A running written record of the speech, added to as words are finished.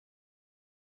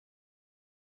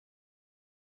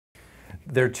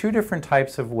There are two different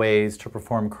types of ways to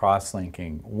perform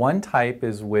cross-linking. One type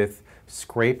is with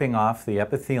scraping off the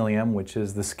epithelium, which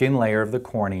is the skin layer of the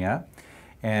cornea,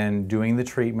 and doing the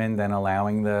treatment, then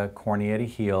allowing the cornea to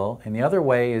heal. And the other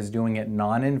way is doing it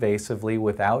non-invasively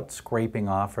without scraping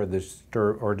off or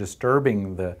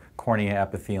disturbing the cornea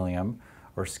epithelium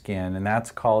or skin, and that's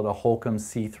called a Holcomb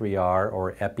C3-R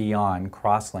or epi-on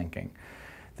cross-linking.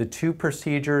 The two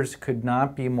procedures could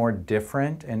not be more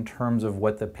different in terms of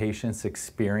what the patients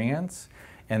experience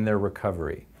and their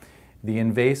recovery. The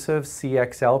invasive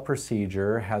CXL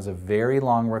procedure has a very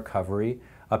long recovery,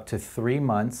 up to 3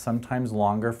 months, sometimes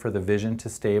longer, for the vision to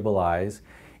stabilize.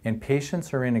 And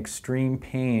patients are in extreme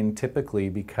pain typically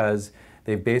because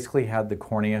they've basically had the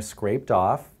cornea scraped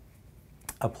off,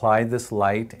 applied this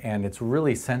light, and it's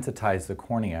really sensitized the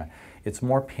cornea. It's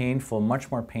more painful, much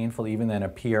more painful even than a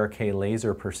PRK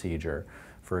laser procedure,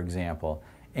 for example.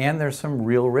 And there's some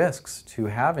real risks to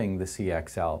having the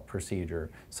CXL procedure,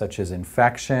 such as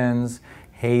infections,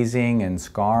 hazing and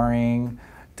scarring,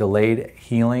 delayed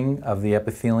healing of the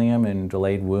epithelium and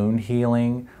delayed wound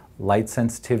healing, light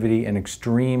sensitivity, and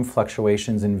extreme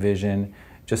fluctuations in vision,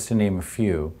 just to name a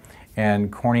few.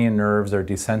 And cornea nerves are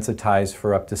desensitized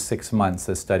for up to 6 months,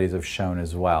 as studies have shown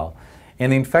as well.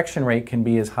 And the infection rate can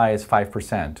be as high as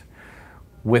 5%.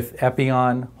 With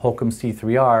epi-on Holcomb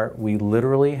C3-R, we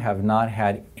literally have not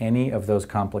had any of those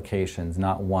complications,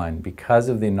 not one, because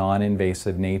of the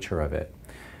non-invasive nature of it.